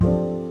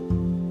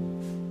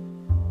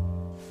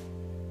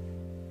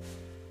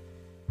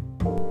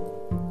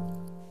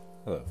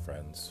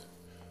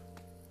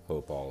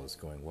all is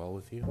going well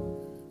with you.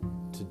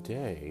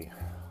 Today,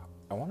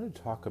 I wanted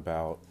to talk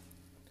about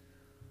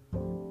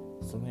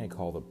something I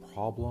call the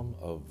problem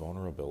of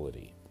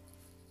vulnerability.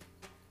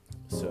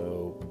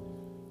 So,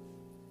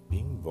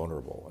 being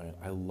vulnerable, and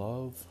I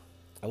love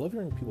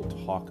hearing people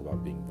talk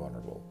about being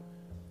vulnerable.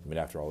 I mean,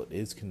 after all, it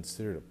is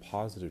considered a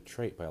positive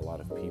trait by a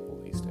lot of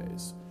people these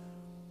days.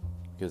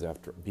 Because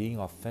after being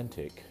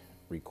authentic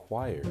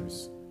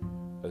requires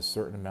a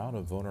certain amount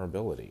of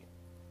vulnerability.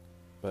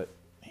 But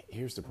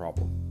here's the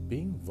problem.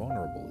 Being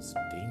vulnerable is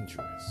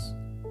dangerous.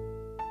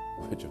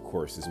 Which, of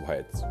course, is why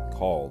it's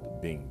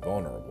called being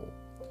vulnerable,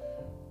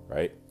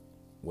 right?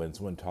 When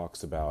someone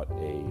talks about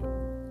a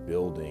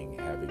building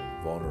having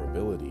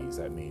vulnerabilities,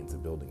 that means the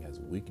building has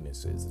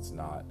weaknesses. It's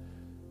not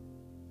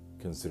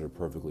considered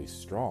perfectly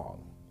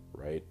strong,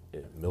 right?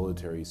 In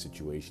military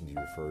situations, you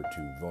refer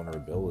to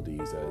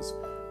vulnerabilities as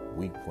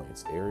weak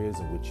points, areas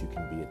in which you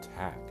can be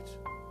attacked,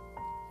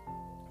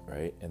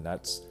 right? And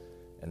that's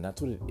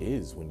what it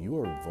is. When you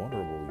are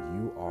vulnerable,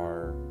 you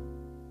are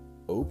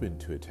open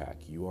to attack.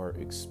 You are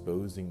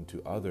exposing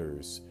to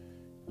others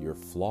your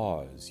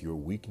flaws, your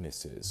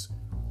weaknesses.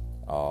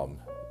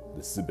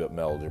 This is a bit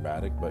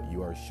melodramatic, but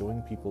you are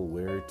showing people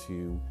where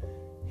to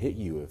hit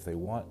you if they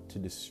want to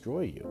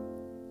destroy you,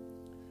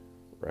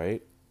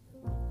 right?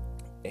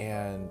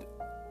 And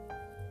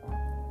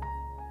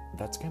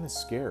that's kind of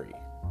scary.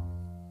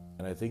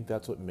 And I think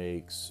that's what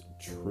makes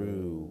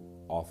true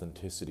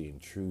authenticity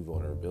and true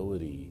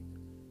vulnerability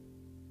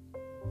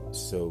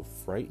so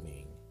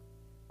frightening,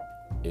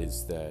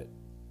 is that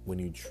when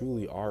you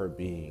truly are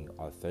being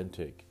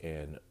authentic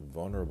and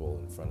vulnerable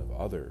in front of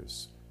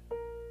others,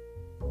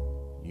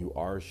 you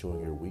are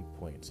showing your weak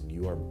points, and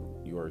you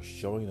are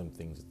showing them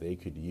things that they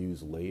could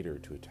use later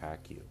to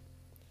attack you.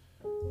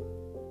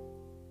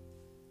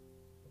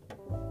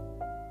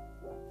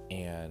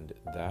 And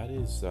that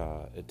is,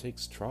 it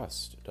takes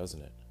trust,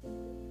 doesn't it?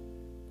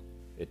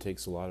 It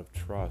takes a lot of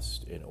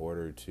trust in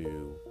order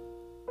to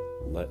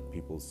let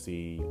people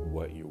see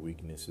what your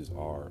weaknesses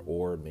are.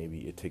 Or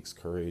maybe it takes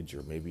courage,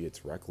 or maybe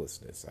it's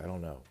recklessness. I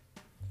don't know.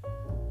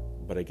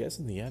 But I guess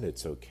in the end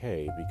it's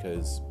okay,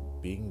 because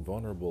being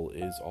vulnerable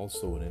is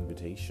also an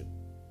invitation.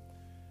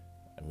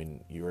 I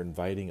mean, you're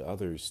inviting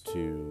others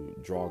to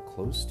draw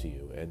close to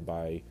you. And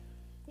by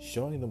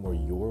showing them where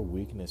your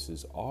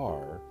weaknesses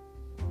are,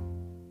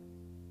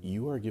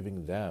 you are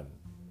giving them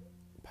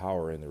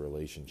power in the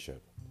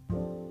relationship.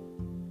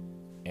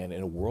 And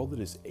in a world that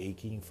is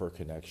aching for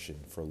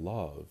connection, for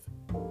love,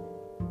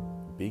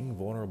 being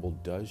vulnerable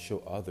does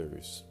show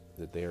others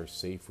that they are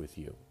safe with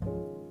you.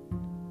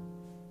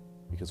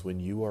 Because when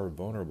you are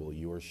vulnerable,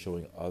 you are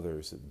showing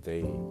others that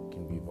they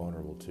can be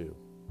vulnerable too.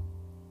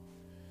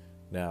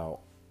 Now,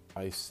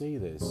 I say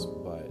this,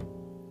 but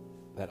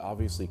that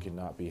obviously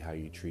cannot be how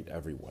you treat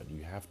everyone.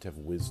 You have to have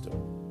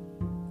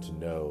wisdom to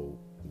know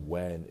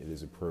when it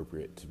is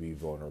appropriate to be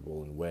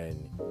vulnerable and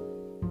when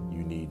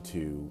you need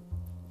to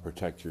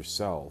protect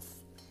yourself,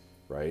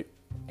 right?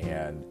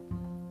 And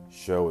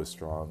show a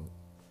strong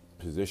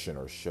position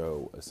or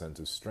show a sense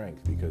of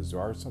strength, because there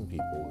are some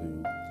people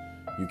who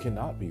you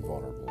cannot be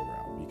vulnerable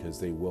around, because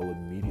they will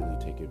immediately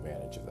take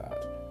advantage of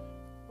that,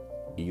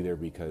 either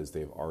because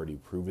they've already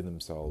proven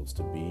themselves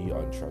to be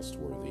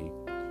untrustworthy,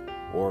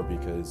 or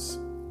because,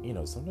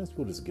 sometimes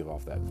people just give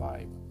off that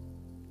vibe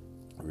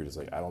where you're just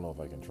like, I don't know if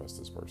I can trust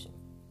this person.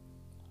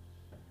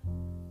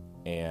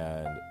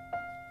 And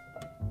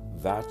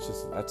that's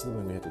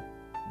something we have to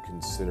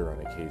consider on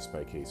a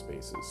case-by-case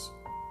basis.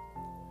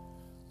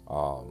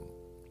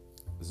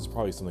 This is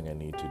probably something I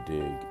need to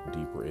dig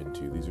deeper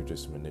into. These are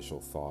just some initial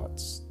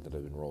thoughts that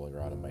have been rolling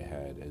around in my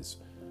head as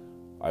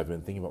I've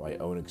been thinking about my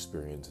own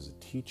experience as a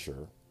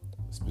teacher,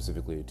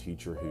 specifically a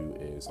teacher who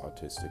is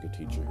autistic, a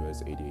teacher who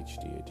has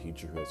ADHD, a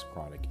teacher who has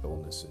chronic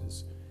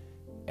illnesses.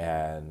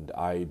 And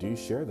I do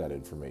share that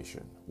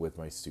information with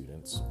my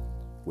students,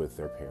 with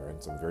their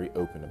parents. I'm very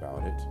open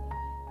about it.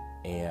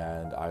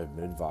 And I've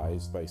been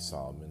advised by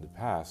some in the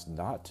past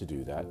not to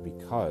do that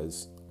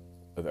because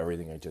of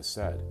everything I just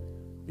said.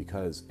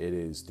 Because it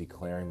is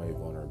declaring my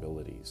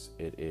vulnerabilities.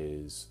 It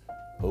is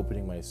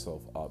opening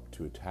myself up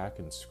to attack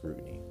and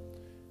scrutiny.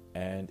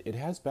 And it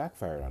has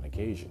backfired on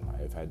occasion.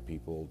 I have had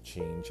people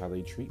change how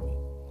they treat me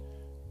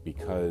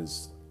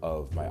because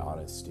of my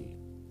honesty,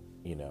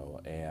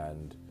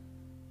 and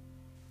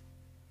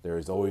there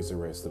is always a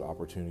risk that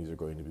opportunities are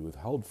going to be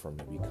withheld from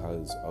me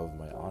because of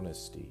my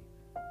honesty.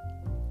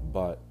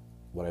 But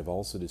what I've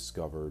also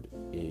discovered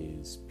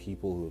is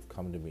people who have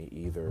come to me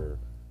either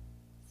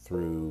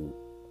through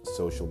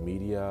social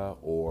media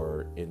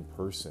or in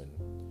person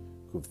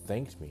who've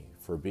thanked me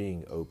for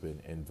being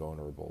open and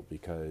vulnerable,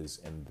 because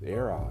in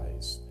their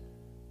eyes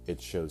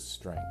it shows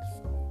strength.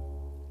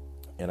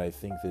 And I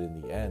think that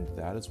in the end,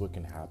 that is what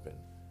can happen.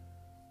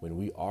 When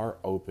we are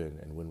open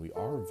and when we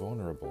are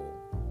vulnerable,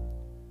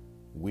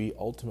 we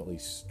ultimately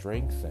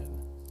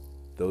strengthen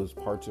those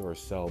parts of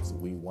ourselves that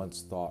we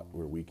once thought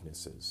were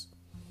weaknesses.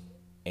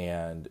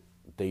 And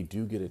they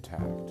do get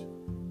attacked,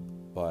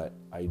 but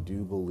I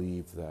do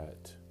believe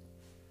that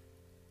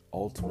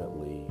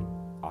ultimately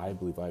I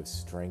believe I've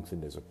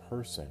strengthened as a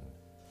person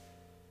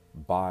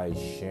by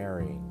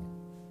sharing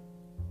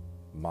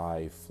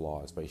my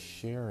flaws, by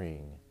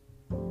sharing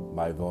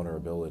my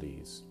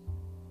vulnerabilities.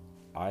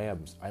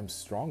 I'm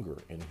stronger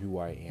in who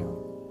I am.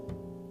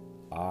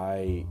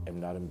 I am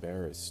not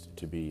embarrassed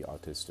to be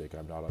autistic.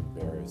 I'm not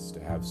embarrassed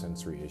to have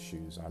sensory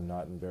issues. I'm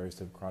not embarrassed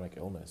to have chronic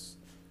illness.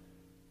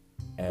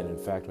 And in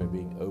fact, by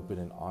being open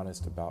and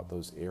honest about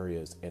those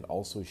areas and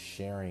also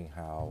sharing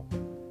how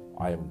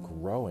I am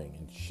growing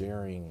and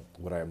sharing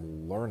what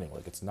I'm learning,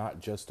 like it's not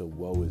just a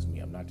woe is me.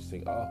 I'm not just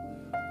saying, oh,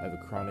 I have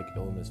a chronic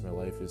illness, my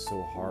life is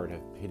so hard,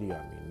 have pity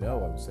on me.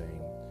 No, I'm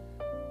saying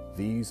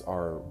these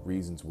are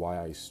reasons why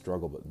I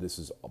struggle,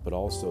 but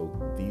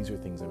also these are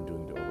things I'm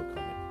doing to overcome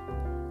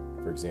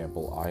it. For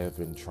example, I have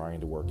been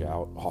trying to work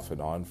out off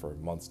and on for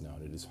months now,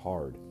 and it is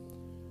hard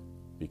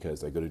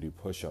because I go to do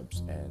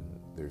push-ups and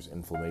there's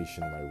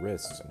inflammation in my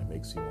wrists and it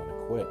makes me want to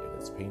quit and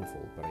it's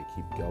painful, but I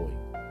keep going.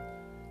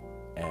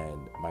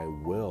 And my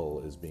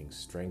will is being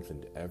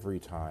strengthened every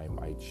time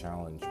I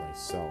challenge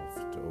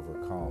myself to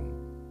overcome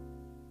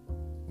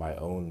my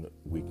own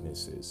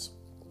weaknesses.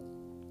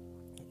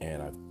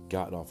 And I've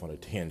gotten off on a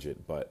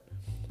tangent, but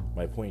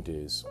my point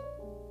is,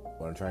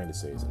 what I'm trying to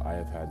say is that I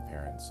have had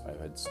parents, I've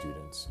had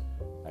students,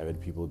 I've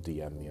had people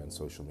DM me on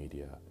social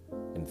media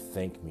and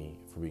thank me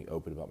for being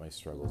open about my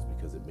struggles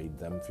because it made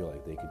them feel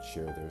like they could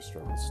share their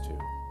struggles too.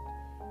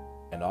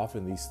 And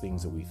often these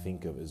things that we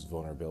think of as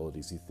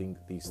vulnerabilities,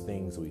 these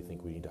things that we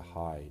think we need to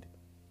hide,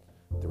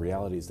 the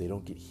reality is they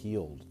don't get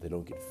healed, they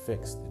don't get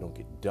fixed, they don't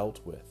get dealt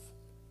with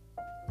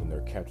when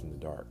they're kept in the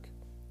dark.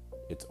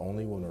 It's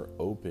only when we're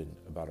open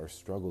about our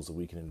struggles that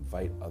we can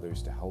invite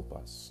others to help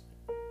us.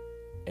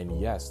 And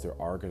yes, there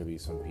are going to be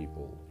some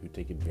people who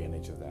take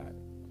advantage of that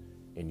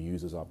and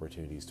use those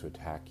opportunities to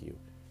attack you.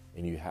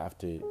 And you have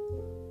to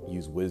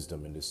use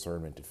wisdom and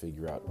discernment to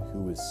figure out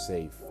who is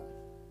safe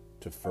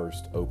to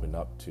first open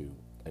up to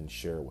and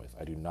share with.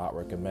 I do not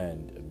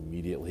recommend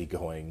immediately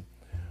going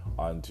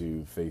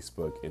onto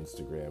Facebook,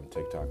 Instagram,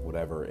 TikTok,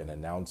 whatever, and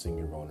announcing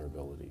your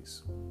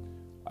vulnerabilities.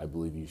 I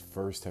believe you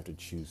first have to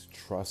choose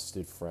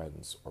trusted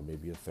friends or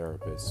maybe a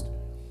therapist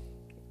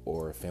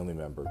or a family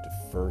member to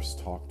first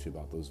talk to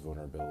about those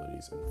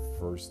vulnerabilities and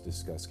first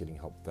discuss getting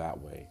help that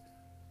way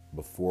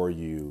before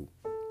you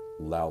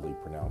loudly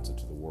pronounce it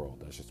to the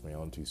world. That's just my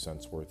own 2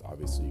 cents worth.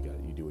 Obviously,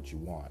 you do what you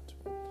want.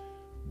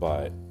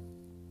 But,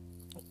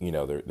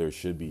 there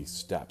should be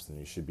steps and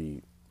there should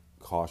be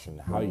caution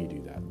how you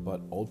do that.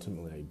 But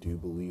ultimately, I do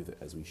believe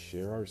that as we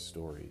share our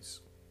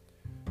stories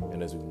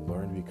and as we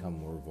learn to become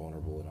more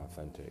vulnerable and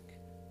authentic,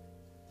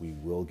 we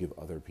will give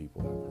other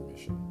people that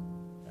permission.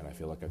 And I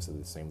feel like I've said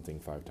the same thing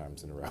 5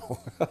 times in a row.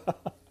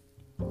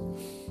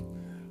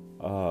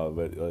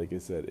 But like I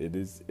said, it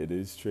is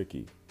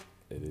tricky.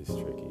 It is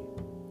tricky.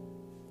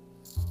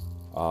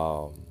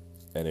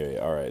 Anyway,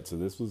 all right. So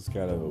this was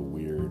kind of a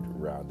weird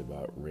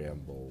roundabout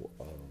ramble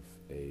of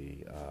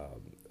a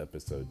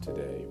episode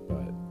today,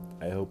 but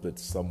I hope that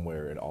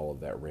somewhere in all of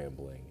that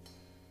rambling,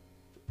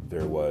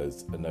 there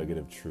was a nugget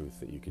of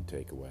truth that you could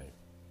take away.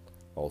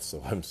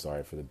 Also, I'm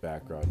sorry for the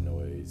background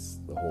noise.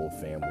 The whole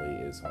family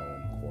is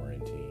home,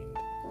 quarantined,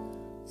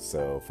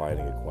 so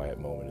finding a quiet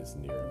moment is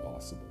near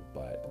impossible.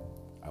 But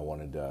I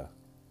wanted to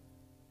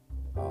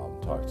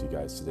talk to you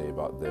guys today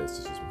about this.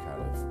 It's just been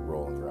kind of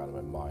rolling around in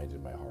my mind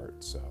and my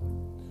heart. So,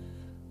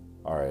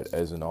 all right.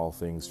 As in all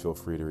things, feel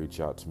free to reach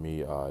out to me.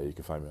 You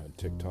can find me on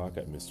TikTok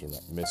at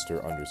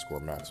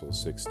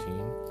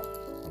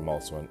Mr_Maxwell16. I'm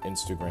also on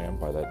Instagram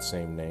by that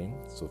same name.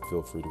 So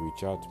feel free to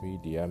reach out to me,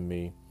 DM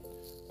me.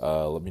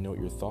 Let me know what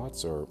your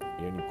thoughts or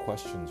any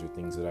questions or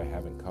things that I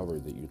haven't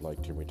covered that you'd like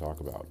to hear me talk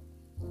about.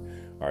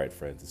 All right,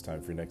 friends, it's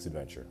time for your next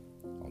adventure.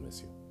 I'll miss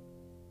you.